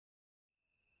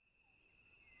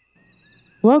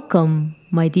Welcome,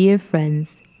 my dear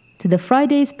friends, to the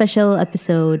Friday special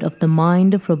episode of the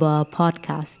Mind of Ruba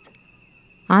podcast.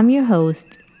 I'm your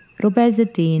host, Ruba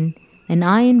Zattin, and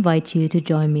I invite you to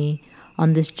join me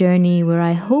on this journey where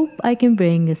I hope I can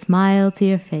bring a smile to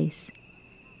your face.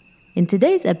 In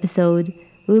today's episode,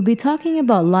 we'll be talking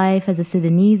about life as a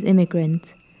Sudanese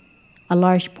immigrant. A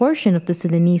large portion of the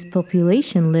Sudanese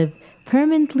population live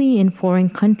permanently in foreign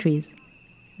countries,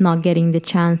 not getting the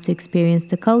chance to experience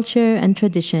the culture and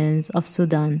traditions of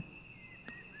Sudan.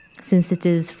 Since it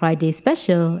is Friday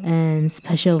special, and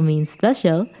special means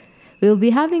special, we'll be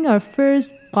having our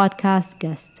first podcast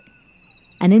guest,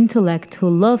 an intellect who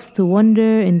loves to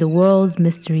wonder in the world's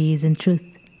mysteries and truth.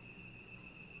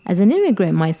 As an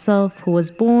immigrant myself who was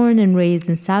born and raised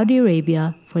in Saudi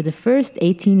Arabia for the first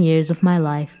 18 years of my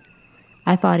life,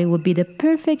 I thought it would be the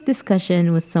perfect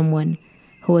discussion with someone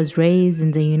who was raised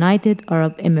in the United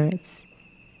Arab Emirates.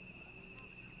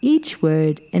 Each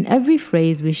word and every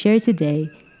phrase we share today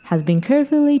has been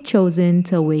carefully chosen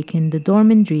to awaken the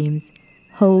dormant dreams,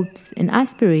 hopes, and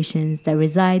aspirations that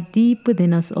reside deep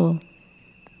within us all.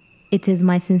 It is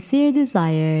my sincere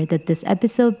desire that this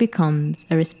episode becomes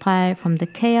a respite from the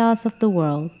chaos of the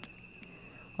world,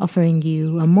 offering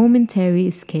you a momentary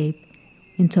escape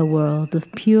into a world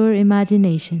of pure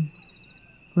imagination,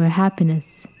 where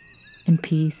happiness and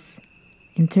peace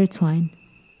intertwine.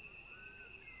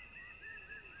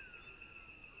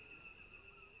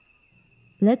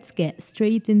 Let's get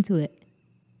straight into it.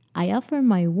 I offer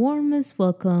my warmest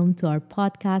welcome to our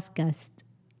podcast guest,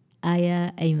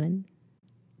 Aya Ayman.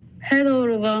 Hello,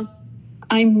 Ruba.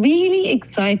 I'm really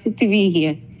excited to be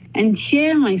here and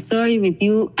share my story with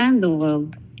you and the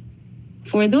world.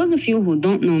 For those of you who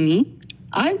don't know me,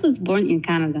 I was born in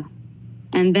Canada,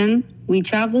 and then we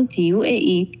traveled to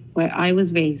UAE, where I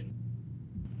was raised.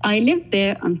 I lived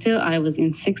there until I was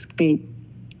in 6th grade.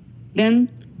 Then,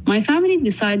 my family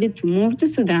decided to move to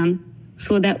Sudan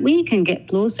so that we can get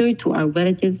closer to our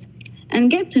relatives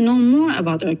and get to know more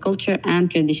about our culture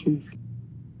and traditions.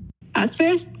 At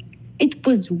first, it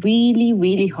was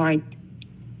really hard.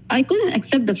 I couldn't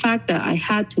accept the fact that I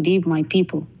had to leave my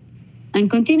people and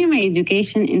continue my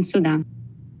education in Sudan,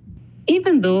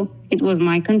 even though it was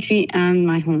my country and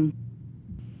my home.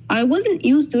 I wasn't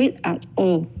used to it at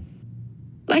all.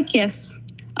 Yes,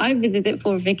 I visited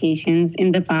for vacations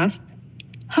in the past.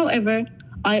 However,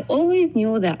 I always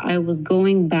knew that I was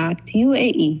going back to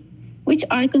UAE, which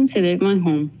I considered my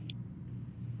home.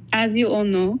 As you all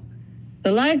know,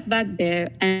 the life back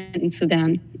there and in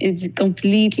Sudan is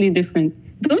completely different.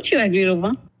 Don't you agree,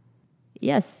 Rova?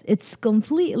 Yes, it's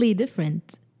completely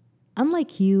different.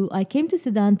 Unlike you, I came to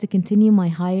Sudan to continue my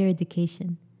higher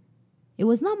education. It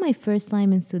was not my first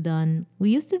time in Sudan. We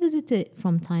used to visit it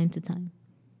from time to time.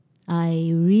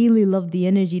 I really loved the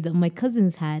energy that my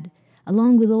cousins had,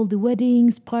 along with all the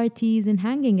weddings, parties, and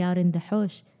hanging out in the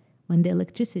Hosh when the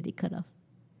electricity cut off.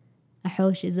 A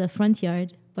Hosh is a front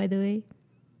yard, by the way.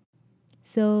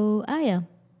 So, Aya,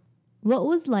 what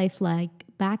was life like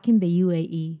back in the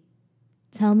UAE?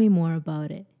 Tell me more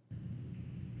about it.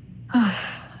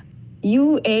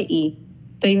 UAE,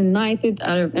 the United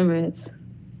Arab Emirates.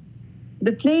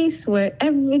 The place where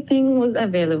everything was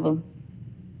available.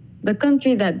 The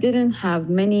country that didn't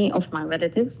have many of my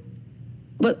relatives,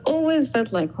 but always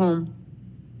felt like home.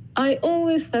 I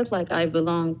always felt like I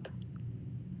belonged.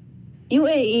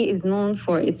 UAE is known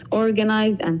for its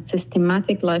organized and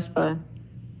systematic lifestyle,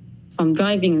 from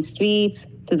driving in streets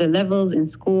to the levels in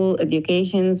school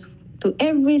educations to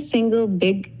every single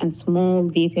big and small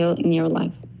detail in your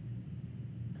life.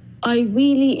 I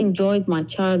really enjoyed my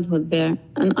childhood there,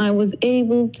 and I was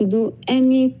able to do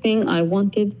anything I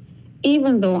wanted,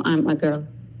 even though I'm a girl.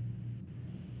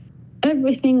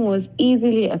 Everything was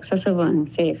easily accessible and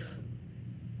safe.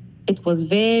 It was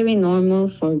very normal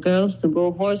for girls to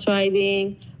go horse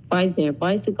riding, ride their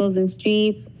bicycles in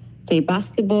streets, play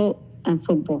basketball and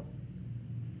football.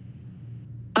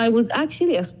 I was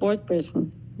actually a sport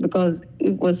person because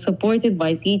it was supported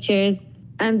by teachers,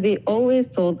 and they always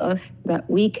told us that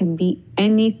we can be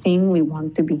anything we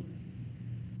want to be.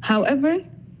 However,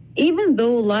 even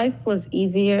though life was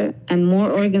easier and more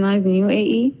organized in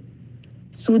UAE,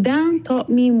 Sudan taught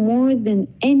me more than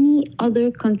any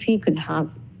other country could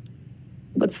have.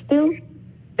 But still,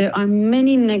 there are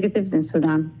many negatives in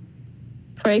Sudan.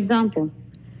 For example,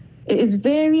 it is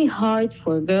very hard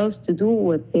for girls to do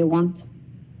what they want.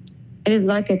 It is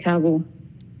like a taboo.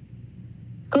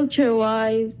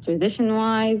 Culture-wise,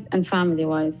 tradition-wise, and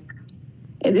family-wise.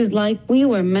 It is like we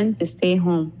were meant to stay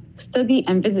home, study,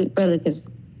 and visit relatives,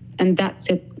 and that's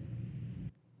it.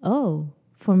 Oh,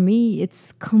 for me,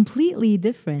 it's completely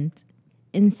different.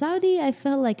 In Saudi, I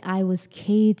felt like I was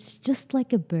caged just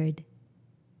like a bird.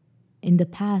 In the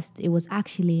past, it was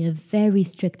actually a very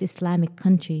strict Islamic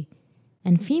country,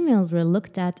 and females were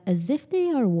looked at as if they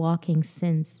are walking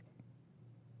sins.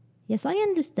 Yes, I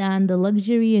understand the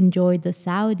luxury enjoyed the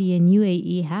Saudi and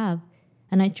UAE have,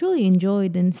 and I truly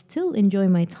enjoyed and still enjoy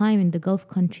my time in the Gulf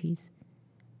countries.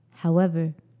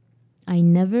 However, I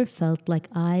never felt like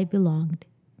I belonged.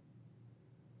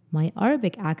 My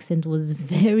Arabic accent was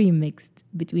very mixed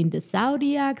between the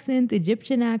Saudi accent,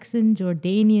 Egyptian accent,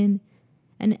 Jordanian,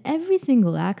 and every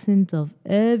single accent of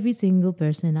every single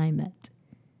person I met.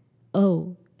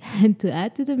 Oh, and to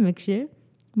add to the mixture,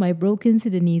 my broken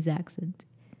Sudanese accent.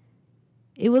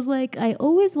 It was like I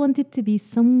always wanted to be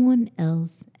someone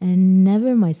else and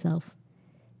never myself,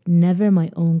 never my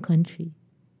own country.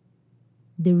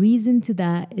 The reason to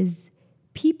that is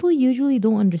people usually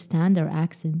don't understand our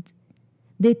accent.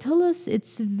 They tell us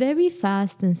it's very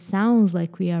fast and sounds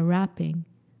like we are rapping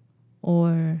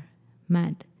or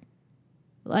mad.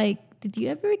 Like, did you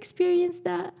ever experience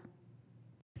that?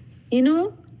 You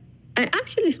know, I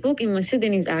actually spoke in my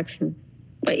Sudanese accent.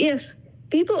 But yes,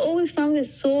 people always found it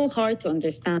so hard to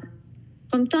understand.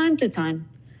 From time to time,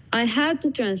 I had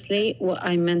to translate what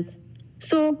I meant.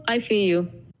 So I feel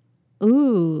you.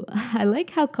 Ooh, I like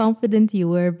how confident you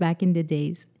were back in the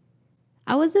days.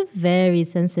 I was a very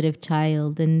sensitive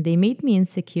child and they made me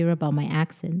insecure about my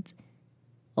accent.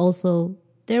 Also,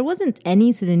 there wasn't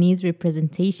any Sudanese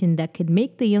representation that could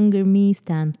make the younger me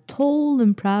stand tall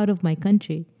and proud of my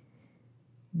country.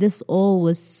 This all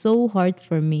was so hard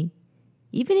for me.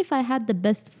 Even if I had the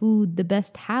best food, the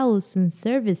best house, and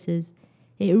services,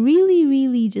 it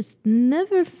really just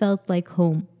never felt like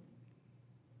home.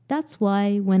 That's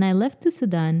why when I left to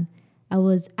Sudan, I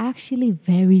was actually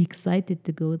very excited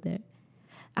to go there.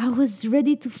 I was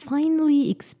ready to finally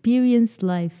experience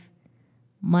life.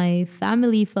 My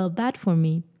family felt bad for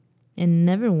me and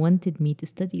never wanted me to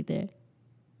study there.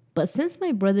 But since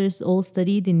my brothers all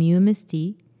studied in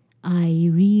UMST, I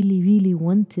really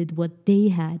wanted what they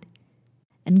had.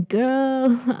 And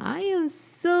girl, I am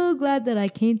so glad that I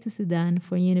came to Sudan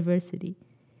for university.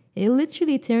 It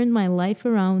literally turned my life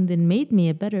around and made me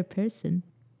a better person.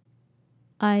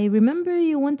 I remember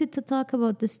you wanted to talk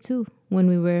about this too when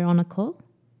we were on a call.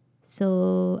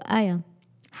 So, Aya,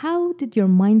 how did your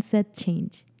mindset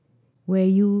change? Were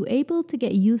you able to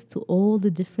get used to all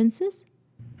the differences?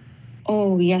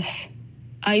 Oh, yes,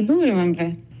 I do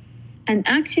remember. And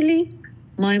actually,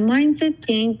 my mindset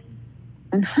changed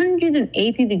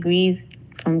 180 degrees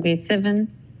from grade 7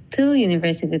 till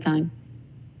university time.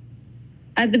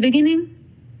 At the beginning,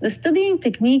 the studying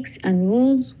techniques and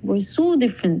rules were so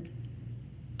different.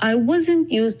 I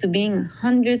wasn't used to being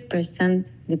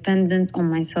 100% dependent on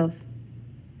myself,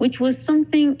 which was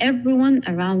something everyone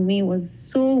around me was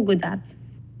so good at.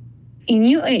 In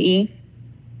UAE,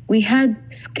 we had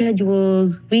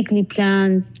schedules, weekly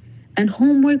plans, and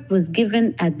homework was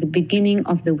given at the beginning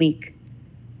of the week,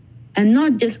 and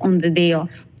not just on the day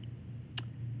off.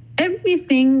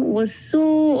 Everything was so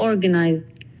organized,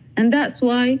 and that's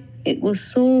why it was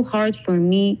so hard for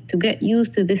me to get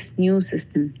used to this new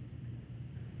system.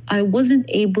 I wasn't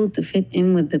able to fit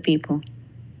in with the people,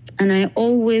 and I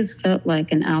always felt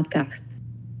like an outcast.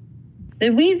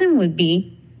 The reason would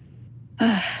be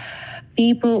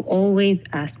people always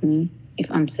ask me if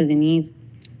I'm Sudanese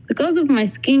because of my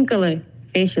skin color,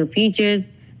 facial features,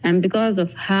 and because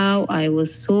of how I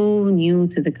was so new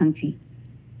to the country.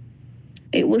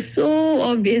 It was so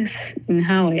obvious in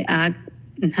how I act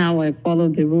and how I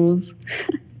followed the rules.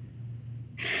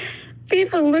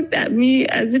 People looked at me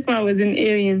as if I was an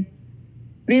alien.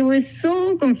 They were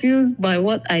so confused by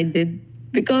what I did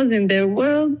because in their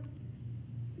world,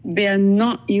 they are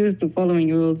not used to following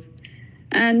rules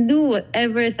and do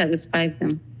whatever satisfies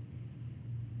them.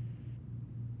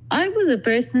 I was a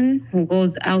person who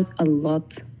goes out a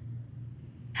lot,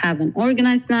 have an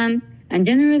organized plan, and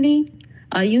generally,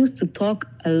 I used to talk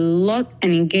a lot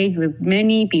and engage with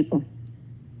many people.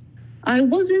 I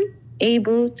wasn't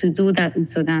able to do that in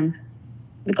Sudan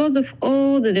because of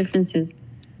all the differences.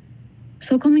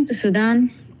 So coming to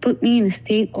Sudan put me in a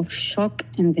state of shock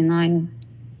and denial.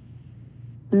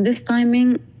 In this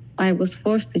timing, I was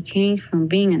forced to change from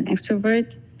being an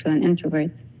extrovert to an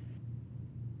introvert.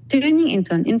 Turning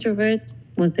into an introvert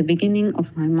was the beginning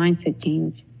of my mindset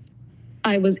change.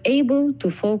 I was able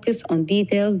to focus on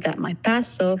details that my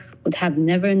past self would have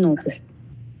never noticed.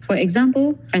 For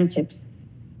example, friendships.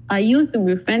 I used to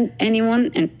befriend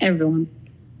anyone and everyone.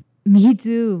 Me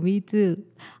too.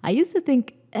 I used to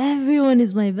think everyone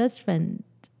is my best friend.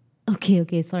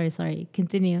 Okay, sorry.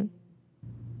 Continue.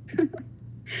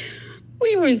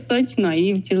 We were such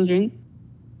naive children.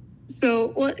 So,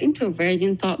 what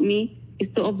introversion taught me is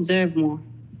to observe more.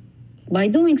 By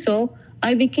doing so,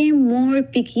 I became more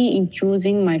picky in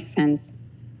choosing my friends,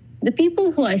 the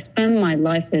people who I spend my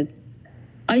life with.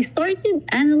 I started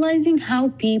analyzing how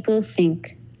people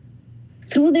think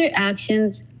through their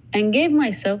actions and gave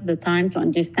myself the time to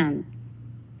understand.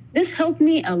 This helped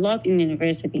me a lot in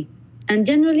university, and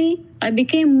generally, I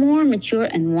became more mature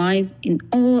and wise in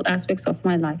all aspects of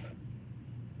my life.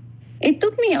 It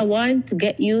took me a while to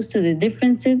get used to the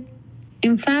differences.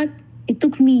 In fact, it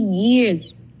took me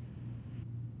years.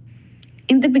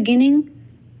 In the beginning,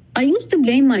 I used to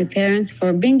blame my parents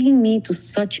for bringing me to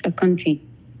such a country.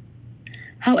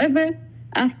 However,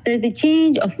 after the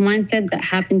change of mindset that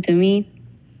happened to me,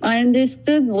 I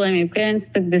understood why my parents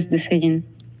took this decision.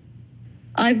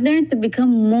 I've learned to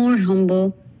become more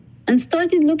humble and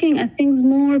started looking at things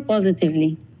more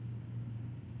positively.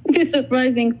 The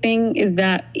surprising thing is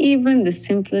that even the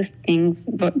simplest things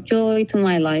brought joy to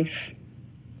my life.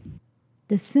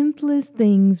 The simplest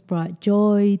things brought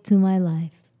joy to my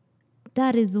life.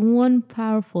 That is one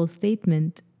powerful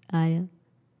statement, Aya.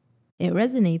 It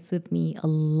resonates with me a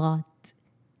lot.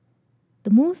 The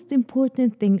most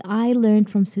important thing I learned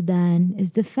from Sudan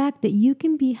is the fact that you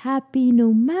can be happy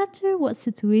no matter what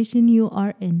situation you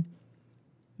are in,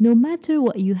 no matter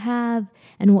what you have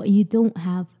and what you don't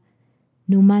have,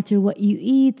 no matter what you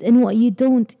eat and what you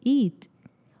don't eat,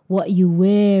 what you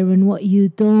wear and what you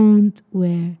don't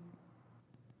wear.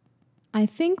 I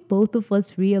think both of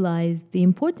us realize the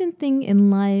important thing in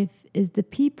life is the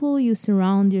people you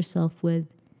surround yourself with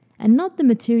and not the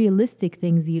materialistic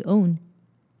things you own.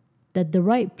 That the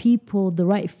right people, the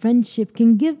right friendship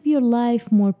can give your life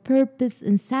more purpose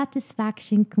and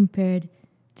satisfaction compared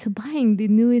to buying the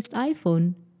newest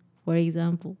iPhone, for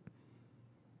example.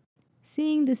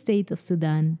 Seeing the state of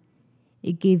Sudan,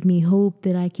 it gave me hope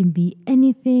that I can be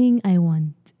anything I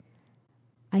want.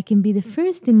 I can be the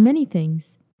first in many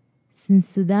things, since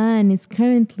Sudan is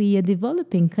currently a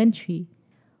developing country.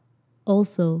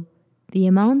 Also, the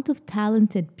amount of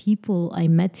talented people I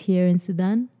met here in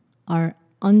Sudan are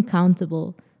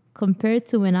uncountable compared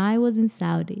to when I was in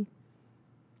Saudi.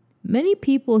 Many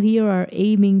people here are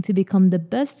aiming to become the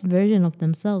best version of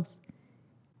themselves.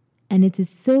 And it is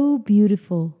so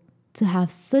beautiful to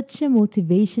have such a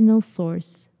motivational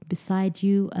source beside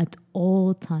you at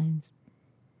all times.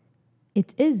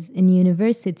 It is in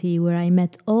university where I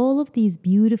met all of these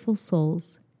beautiful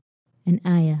souls, and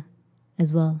Aya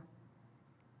as well.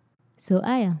 So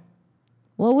Aya,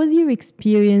 what was your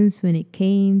experience when it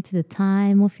came to the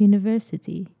time of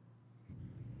university?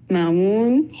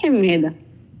 Mamoun Hemeda.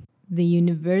 The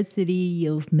University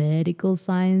of Medical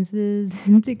Sciences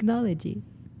and Technology.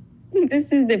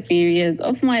 This is the period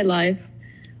of my life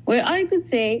where I could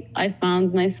say I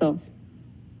found myself.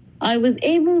 I was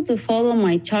able to follow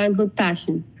my childhood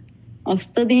passion of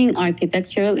studying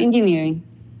architectural engineering,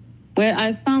 where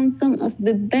I found some of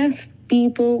the best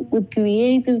people with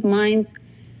creative minds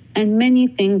and many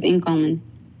things in common.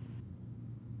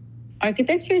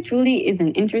 Architecture truly is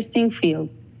an interesting field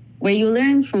where you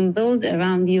learn from those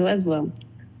around you as well.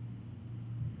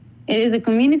 It is a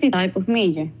community type of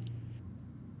major.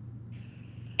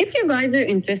 If you guys are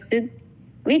interested,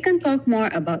 we can talk more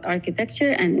about architecture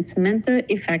and its mental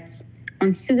effects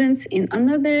on students in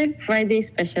another Friday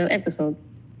special episode.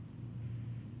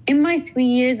 In my 3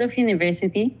 years of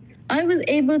university, I was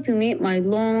able to meet my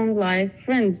long life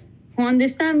friends who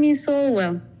understand me so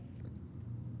well.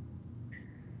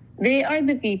 They are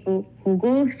the people who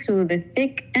go through the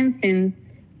thick and thin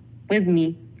with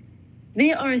me.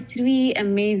 They are 3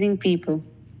 amazing people,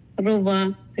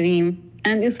 Ruba, Reem,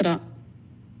 and Isra.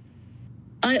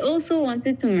 I also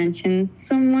wanted to mention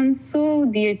someone so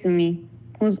dear to me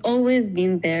who's always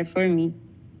been there for me.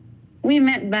 We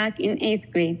met back in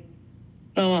 8th grade.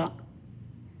 Rawa.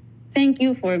 Thank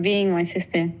you for being my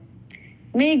sister.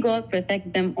 May God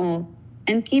protect them all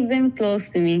and keep them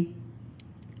close to me.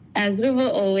 As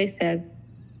Ruba always says,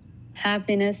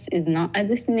 happiness is not a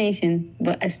destination,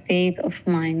 but a state of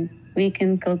mind we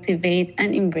can cultivate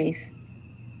and embrace.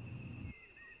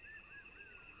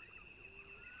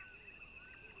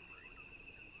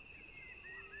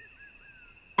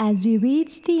 As we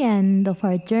reach the end of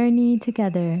our journey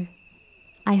together,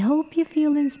 I hope you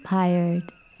feel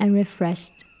inspired and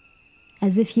refreshed,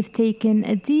 as if you've taken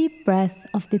a deep breath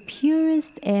of the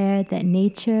purest air that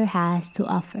nature has to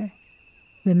offer.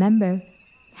 Remember,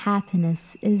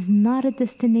 happiness is not a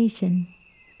destination,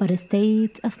 but a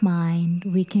state of mind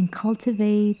we can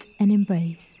cultivate and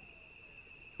embrace.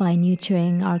 By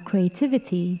nurturing our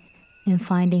creativity and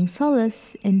finding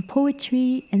solace in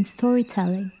poetry and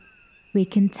storytelling, we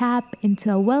can tap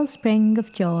into a wellspring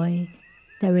of joy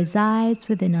that resides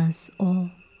within us all.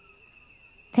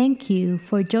 Thank you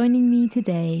for joining me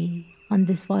today on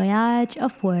this voyage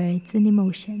of words and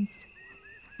emotions.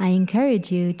 I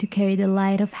encourage you to carry the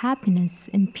light of happiness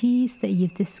and peace that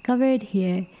you've discovered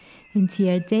here into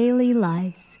your daily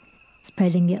lives,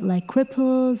 spreading it like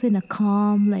ripples in a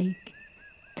calm lake,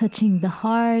 touching the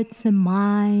hearts and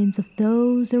minds of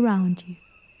those around you.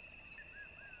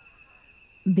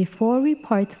 Before we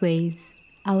part ways,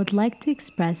 I would like to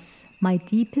express my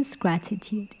deepest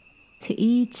gratitude to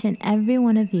each and every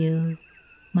one of you,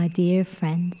 my dear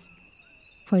friends,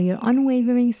 for your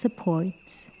unwavering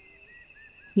support.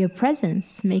 Your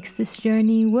presence makes this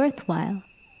journey worthwhile,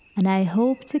 and I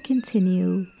hope to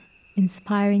continue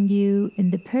inspiring you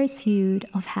in the pursuit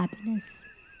of happiness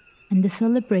and the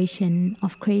celebration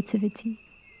of creativity.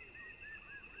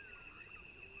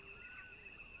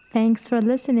 Thanks for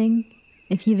listening.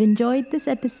 If you've enjoyed this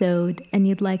episode and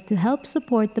you'd like to help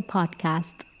support the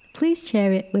podcast, please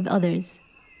share it with others,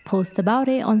 post about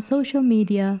it on social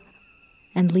media,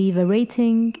 and leave a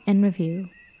rating and review.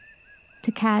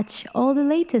 To catch all the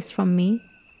latest from me,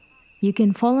 you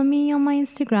can follow me on my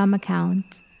Instagram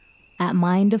account at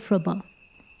 @mindofruba.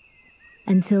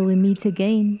 Until we meet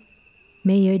again,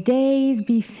 may your days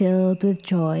be filled with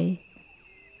joy,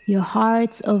 your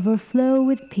hearts overflow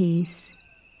with peace,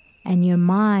 and your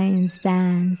minds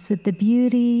dance with the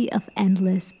beauty of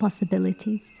endless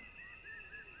possibilities.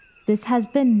 This has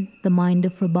been the Mind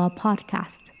of Ruba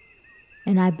podcast,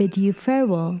 and I bid you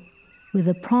farewell with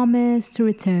a promise to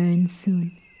return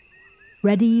soon,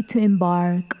 ready to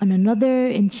embark on another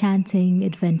enchanting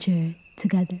adventure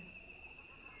together.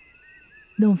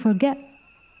 Don't forget,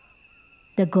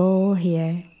 the goal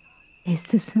here is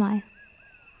to smile.